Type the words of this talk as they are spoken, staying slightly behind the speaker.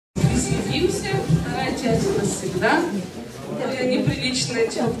садимся. Вторая часть у нас всегда более неприличная,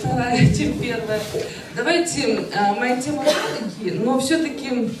 чем вторая, чем первая. Давайте, моя тема все-таки, но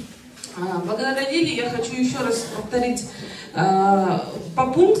все-таки благодаря Лиле я хочу еще раз повторить по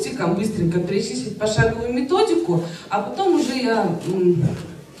пунктикам, быстренько перечислить пошаговую методику, а потом уже я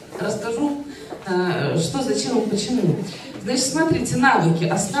расскажу, что, зачем и почему. Значит, смотрите, навыки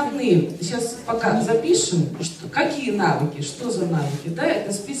основные. Сейчас пока запишем, какие навыки, что за навыки. Да,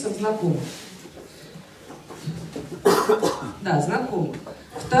 это список знакомых. Да, знакомых.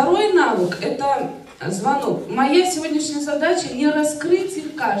 Второй навык – это звонок. Моя сегодняшняя задача не раскрыть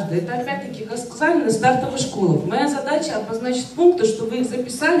их каждый. Это опять-таки, как сказали, на стартовых школах. Моя задача обозначить пункты, чтобы вы их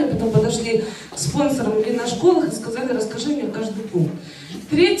записали, потом подошли к спонсорам или на школах и сказали, расскажи мне каждый пункт.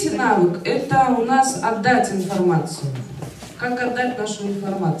 Третий навык – это у нас отдать информацию. Как отдать нашу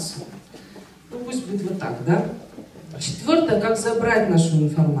информацию? Ну, пусть будет вот так, да? Четвертое – как забрать нашу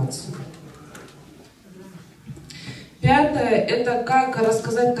информацию. Пятое – это как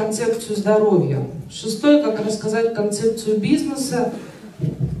рассказать концепцию здоровья. Шестое – как рассказать концепцию бизнеса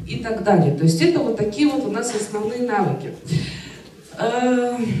и так далее. То есть это вот такие вот у нас основные навыки.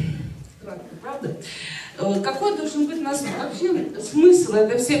 Правда? Какой должен быть у нас вообще смысл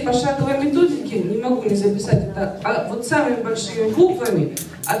этой всей пошаговой методики? Не могу не записать это. А вот самыми большими буквами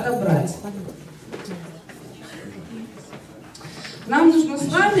отобрать. Нам нужно с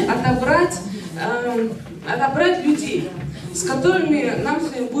вами отобрать людей, с которыми нам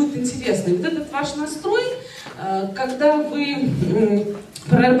с вами будет интересно. И вот этот ваш настрой, когда вы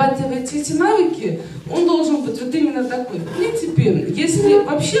прорабатываете эти навыки, он должен быть вот именно такой. В принципе, если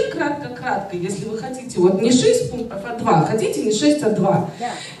вообще кратко, если вы хотите, вот не 6 пунктов, а 2, хотите не 6, а 2,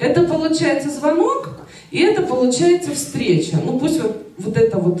 это получается звонок, и это получается встреча. Ну пусть вот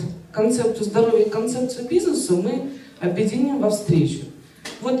эту вот концепцию здоровья и концепцию бизнеса мы объединим во встречу.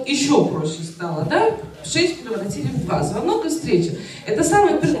 Вот еще проще стало, да? 6 превратили в 2. Звонок и встреча. Это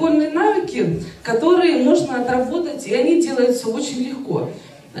самые прикольные навыки, которые можно отработать, и они делаются очень легко.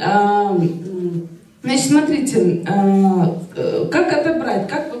 Значит, смотрите, как отобрать,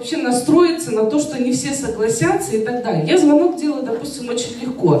 как вообще настроиться на то, что не все согласятся и так далее. Я звонок делаю, допустим, очень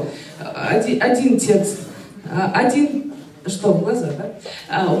легко. Один текст, что, в глаза,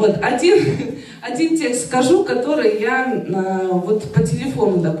 да? Вот, один текст скажу, который я вот по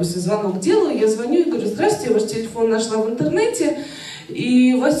телефону, допустим, звонок делаю, я звоню и говорю: здравствуйте, ваш телефон нашла в интернете,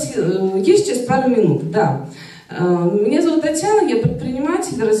 и у вас есть сейчас пару минут, да. Меня зовут Татьяна, я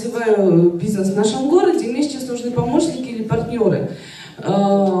предприниматель, развиваю бизнес в нашем городе, мне сейчас нужны помощники или партнеры.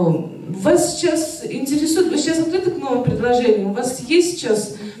 Вас сейчас интересует, вы сейчас открыты к новым предложениям, у вас есть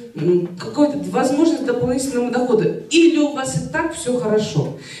сейчас какая-то возможность дополнительного дохода, или у вас и так все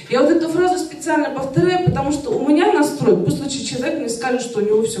хорошо. Я вот эту фразу специально повторяю, потому что у меня настрой, пусть лучше человек мне скажет, что у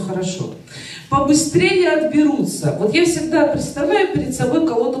него все хорошо. Побыстрее отберутся. Вот я всегда представляю перед собой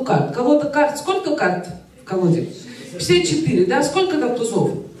колоду карт. Колода карт, сколько карт в колоде? 54, да? Сколько там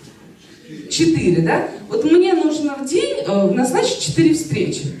тузов? 4, да? Вот мне нужно в день назначить 4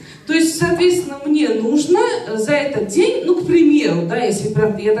 встречи. То есть, соответственно, мне нужно за этот день, ну, к примеру, да, если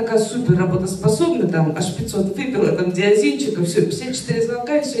прям я такая супер работоспособная, там, аж 500 выпила, там, диазинчика, все, 54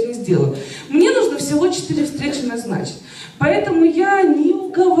 звонка и все не сделаю. Мне нужно всего 4 встречи назначить. Поэтому я не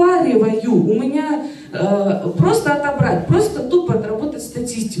уговариваю, у меня просто отобрать, просто тупо отработать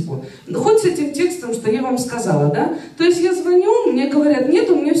статистику. Хоть с этим текстом, что я вам сказала, да? То есть я звоню, мне говорят: нет,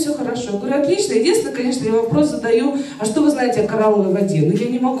 у меня все хорошо. Я говорю: отлично. Единственное, конечно, я вопрос задаю: а что вы знаете о коралловой воде? Ну, я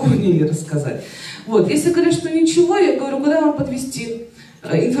не могу о ней рассказать. Вот. Если говорят, что ничего, я говорю: куда вам подвести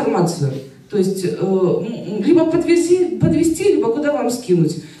информацию? То есть, либо подвести, либо куда вам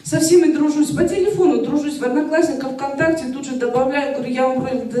скинуть. Со всеми дружусь по телефону, дружусь в Одноклассниках, ВКонтакте, тут же добавляю, говорю: я вам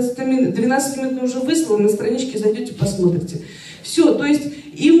вроде 12 минут уже выслала, на страничке зайдете, посмотрите. Все, то есть,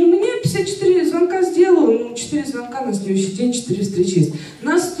 и у меня 54 звонка сделаю, ну, 4 звонка на следующий день, 4 встречи есть.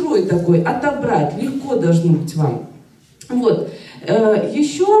 Настрой такой, отобрать, легко должно быть вам. Вот.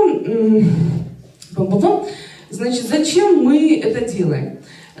 Еще, значит, зачем мы это делаем?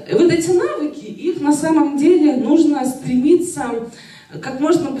 Вот эти навыки, их на самом деле нужно стремиться как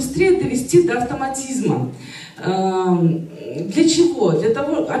можно быстрее довести до автоматизма. Для чего? Для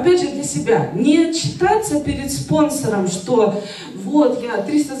того, опять же, для себя. Не отчитаться перед спонсором, что вот я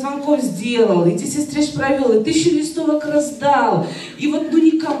 300 звонков сделал, и 10 встреч провел, и 1000 листовок раздал, и вот ну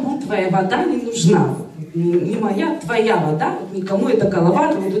никому твоя вода не нужна. Не моя, твоя вода, вот никому эта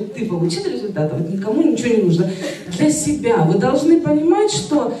голова, вот ты получил результат, вот никому ничего не нужно. Для себя вы должны понимать,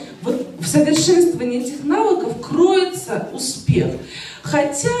 что вот в совершенствовании этих навыков кроется успех.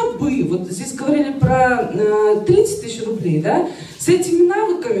 хотя бы, вот здесь говорили про 30 тысяч рублей, да, с этими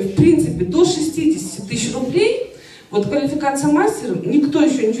навыками, в принципе, до 60 тысяч рублей, вот квалификация мастера, никто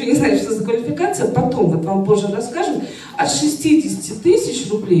еще ничего не знает, что за квалификация, потом вот вам позже расскажем, от 60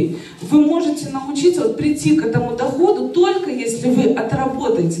 тысяч рублей вы можете научиться вот прийти к этому доходу только если вы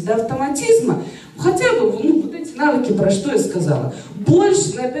отработаете до автоматизма, хотя бы, ну, вот эти навыки, про что я сказала.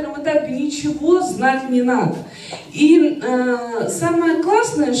 Больше на первом этапе ничего знать не надо. И самое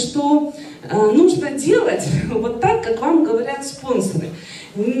классное, что нужно делать вот так, как вам говорят спонсоры.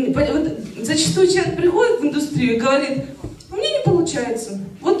 Вот зачастую человек приходит в индустрию и говорит: у меня не получается,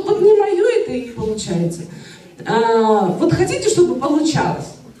 вот не мое это и не получается. Вот хотите, чтобы получалось?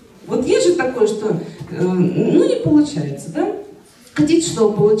 Вот есть же такое, что ну не получается, да? Хотите,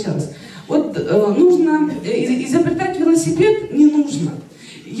 чтобы получалось? Вот нужно изобретать велосипед, не нужно.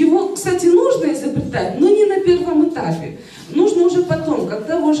 Его, кстати, нужно изобретать, но не на первом этапе. Нужно уже потом,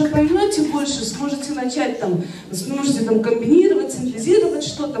 когда вы уже поймете больше, сможете начать там, сможете там комбинировать, синтезировать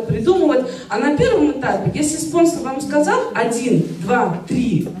что-то, придумывать. А на первом этапе, если спонсор вам сказал 1, 2,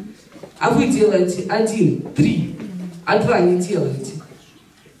 3, а вы делаете 1, 3, а 2 не делаете,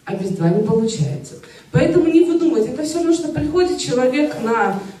 а без 2 не получается. Поэтому не выдумывайте, это все равно, что приходит человек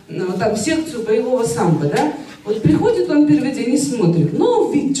на там, секцию боевого самбо, да? Вот приходит он первый день и смотрит, но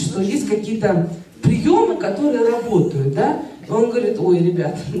видит, что есть какие-то приемы, которые работают, да? Он говорит: ой,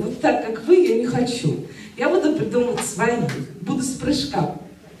 ребят, вот так, как вы, я не хочу. Я буду придумывать свои, буду с прыжка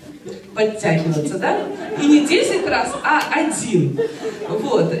подтягиваться, да? И не 10 раз, а 1.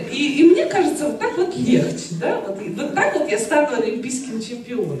 Вот. И мне кажется, вот так вот легче, да? Вот так вот я стану олимпийским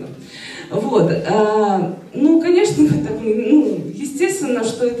чемпионом. Вот. Ну, конечно, естественно,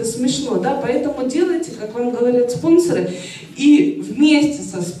 что это смешно, да? Поэтому делайте, как вам говорят спонсоры, и вместе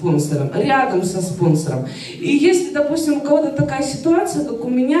со спонсором, рядом со спонсором. И если, допустим, у кого-то такая ситуация, как у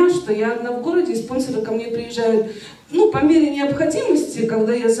меня, что я одна в городе, и спонсоры ко мне приезжают, ну, по мере необходимости,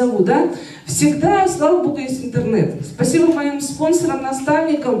 когда я зову, да, всегда, слава богу, есть интернет. Спасибо моим спонсорам,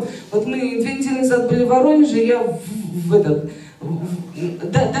 наставникам. Вот мы 2 недели назад были в Воронеже, я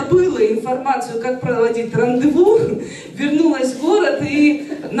добыла информацию, как проводить рандеву, вернулась в город,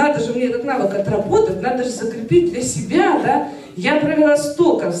 и надо же мне этот навык отработать, надо же закрепить для себя, да. Я провела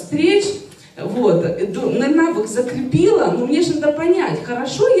столько встреч, вот, на навык закрепила, но мне же надо понять,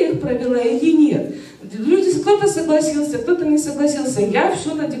 хорошо я их провела или нет. Люди, кто-то согласился, кто-то не согласился, я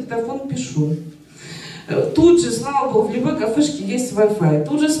все на диктофон пишу. Тут же, слава богу, в любой кафешке есть Wi-Fi.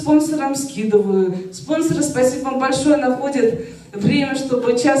 Тут же спонсорам скидываю. Спонсоры, спасибо вам большое, находят время,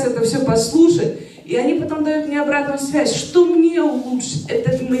 чтобы час это все послушать. И они потом дают мне обратную связь. Что мне улучшить?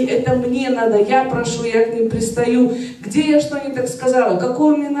 Это мне надо. Я прошу, я к ним пристаю. Где я что не так сказала?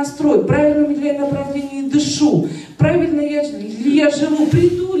 Какой у меня настрой? Правильно ли я направлении дышу? Правильно ли я живу?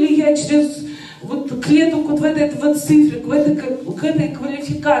 Приду ли я через... вот клетку вот в этой вот цифре, к этой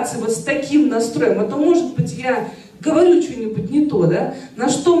квалификации, вот с таким настроем, а то, может быть, я говорю что-нибудь не то, да? На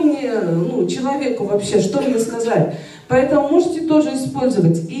что мне, ну, человеку вообще, что мне сказать? Поэтому можете тоже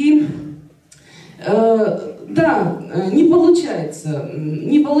использовать. И, да, не получается.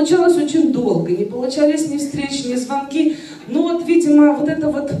 Не получалось очень долго, не получались ни встречи, ни звонки. Но вот, видимо, вот эта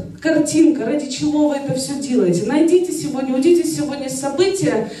вот картинка, ради чего вы это все делаете. Найдите сегодня, уйдите сегодня с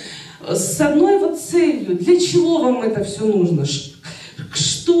события, с одной вот целью. Для чего вам это все нужно?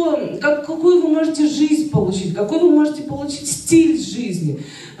 Какую вы можете жизнь получить? Какой вы можете получить стиль жизни?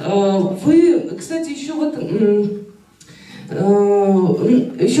 Вы, кстати, еще вот...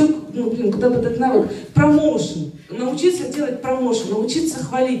 куда бы этот навык? Промоушен. Научиться делать промоушен, научиться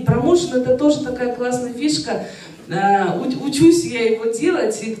хвалить. Промоушен — это тоже такая классная фишка. Учусь я его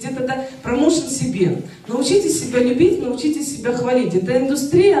делать, и где-то, да, промоушен себе. Научитесь себя любить, научитесь себя хвалить. Эта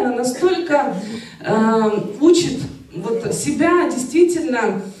индустрия, она настолько учит вот себя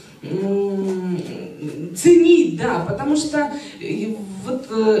действительно ценить, да, потому что вот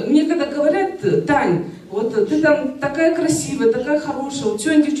мне когда говорят: Тань, вот ты там такая красивая, такая хорошая, вот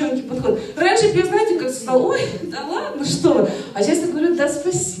что девчонки подходят. Раньше я, знаете, как сказала: ой, да ладно, что? А сейчас я говорю: да,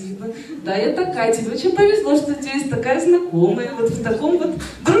 спасибо, да, я такая, тебе очень повезло, что у тебя есть такая знакомая, вот в таком вот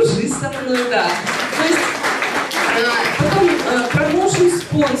дружи со мной, да. То есть, потом промоушен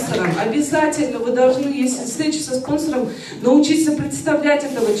спонсором. Обязательно вы должны, если встреча со спонсором, научиться представлять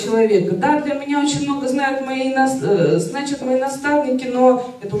этого человека. Да, для меня очень много значат мои наставники,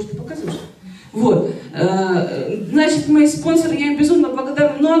 но... Это уже не показываешь? Вот. Значит, мои спонсоры, я им безумно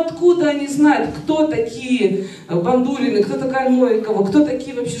благодарна. Но откуда они знают, кто такие Бандурины, кто такая Новикова, кто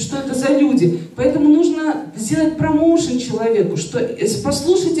такие вообще, что это за люди? Поэтому нужно сделать промоушен человеку, что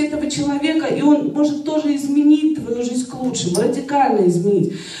послушайте этого человека, и он может тоже изменить твою жизнь к лучшему, радикально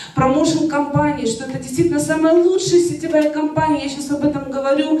изменить. Промоушен компании, что это действительно самая лучшая сетевая компания, я сейчас об этом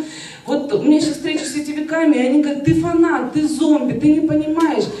говорю. Вот у меня сейчас встреча с сетевиками, и они говорят, ты фанат, ты зомби, ты не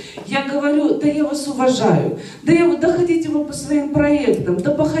понимаешь. Я говорю, да я вас уважаю, да ходите вы по своим проектам,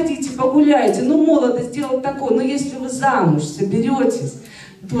 да походите, погуляйте, ну молодость делать такое, но если вы замуж соберетесь,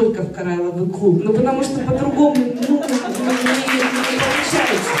 только в коралловый клуб, ну потому что по-другому не получается.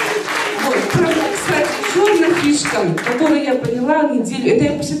 Вот, правда, кстати, черная фишка, которую я поняла неделю, это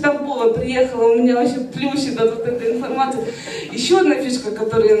я после Тамбова приехала, у меня вообще плющит от вот этой информации. Еще одна фишка,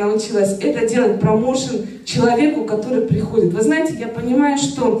 которую я научилась, это делать промоушен человеку, который приходит. Вы знаете, я понимаю,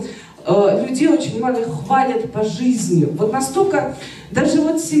 что людей очень мало хвалят по жизни. Вот настолько, даже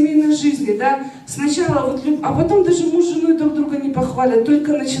вот в семейной жизни, да, сначала вот, а потом даже муж с женой друг друга не похвалят,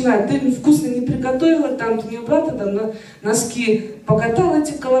 только начинают. Ты вкусно не приготовила, там, ты не убрала, там, на носки покатала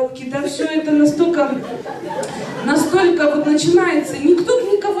эти колобки, да, все это настолько вот начинается, никто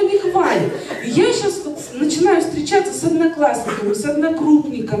никого не хвалит. И я сейчас вот начинаю встречаться с одноклассниками, с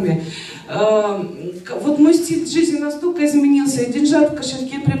однокрупниками. Вот мой стиль жизни настолько изменился, и деньжат в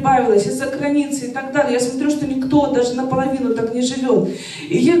кошельке прибавилось, и за границей, и так далее. Я смотрю, что никто даже наполовину так не живет.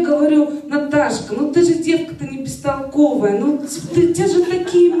 И я говорю, Наташка, ну ты же девка-то не бестолковая, ну у тебя же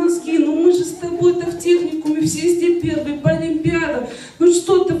такие мозги, ну мы же с тобой-то в техникуме все везде первые, по олимпиадам. Ну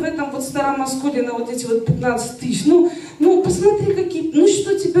что ты в этом вот старом осколе на вот эти вот 15 тысяч, ну посмотри, какие, ну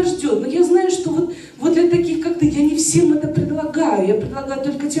что тебя ждет. Но я знаю, что вот для таких, как ты, я не всем это предлагаю, я предлагаю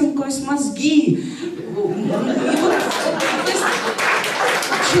только тем, у кого есть мозги.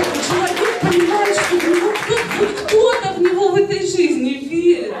 Человек понимает, что кто-то в него в этой жизни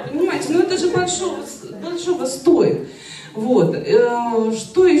верит, понимаете, но это же большого стоит. Вот.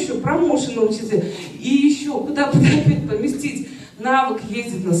 Что еще? Промоушен научиться. И еще, куда опять поместить навык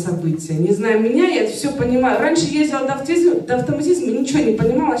ездить на события. Не знаю, меня, я это все понимаю. Раньше ездила до автоматизма, ничего не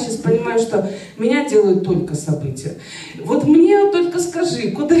понимала, сейчас понимаю, что меня делают только события. Вот мне только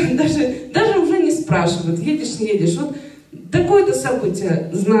скажи, куда, даже уже не спрашивают, едешь, не едешь. Вот такое-то событие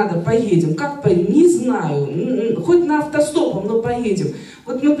надо, поедем. Как поедем? Не знаю. Хоть на автостопом, но поедем.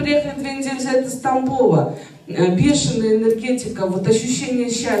 Вот мы приехали 2 недели из Тамбова. Бешеная энергетика, вот ощущение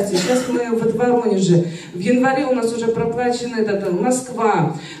счастья. Сейчас мы в Воронеже. В январе у нас уже проплачена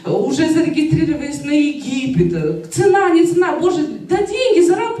Москва. Уже зарегистрировались на Египет. Цена, не цена, боже, да деньги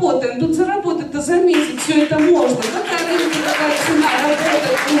заработаем. Тут заработать-то за месяц все это можно. Какая разница, какая цена,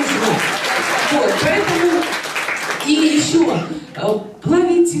 работать нужно. Вот, поэтому и еще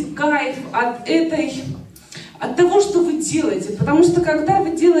ловите кайф от того, что вы делаете. Потому что когда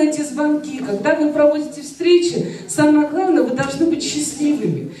вы делаете звонки, когда вы проводите встречи, самое главное, вы должны быть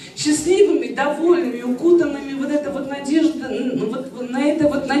счастливыми. Счастливыми, довольными, укутанными вот эта вот надежда, на это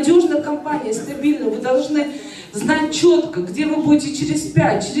вот надежная компания, стабильная. Вы должны знать четко, где вы будете через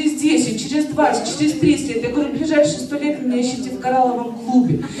 5, через 10, через 20, через 30 лет. Я говорю, в ближайшие 100 лет меня ищите в коралловом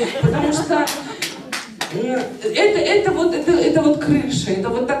клубе. Потому что это вот крыша, это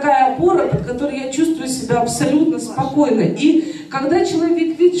вот такая опора, под которой я чувствую себя абсолютно спокойно. И когда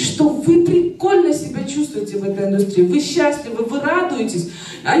человек видит, что вы прикольно себя чувствуете в этой индустрии, вы счастливы, вы радуетесь,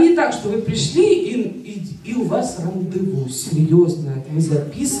 а не так, что вы пришли и у вас рандеву, серьезно, вы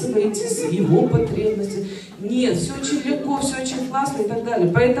записываетесь, его потребности. Нет, все очень легко, все очень классно и так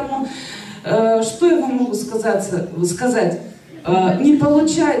далее. Поэтому, что я вам могу сказать? Не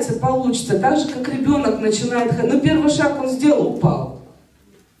получается, получится. Так же, как ребенок начинает ходить. Ну, первый шаг он сделал, упал.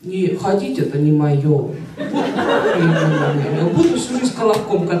 Не, ходить это не мое. Буду всю жизнь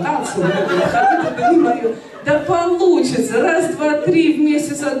колобком кататься, ходить это не мое. Да получится. Раз, два, три в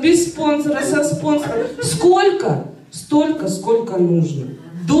месяц, без спонсора, со спонсором. Сколько? Столько, сколько нужно.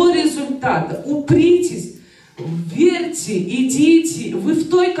 До результата. Упритесь. Верьте, идите, вы в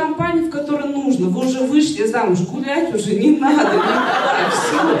той компании, в которой нужно, вы уже вышли замуж, гулять уже не надо,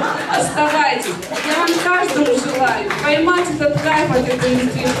 все, оставайтесь. Я вам каждому желаю поймать этот кайф от этой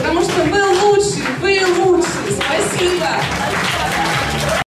индустрии, потому что был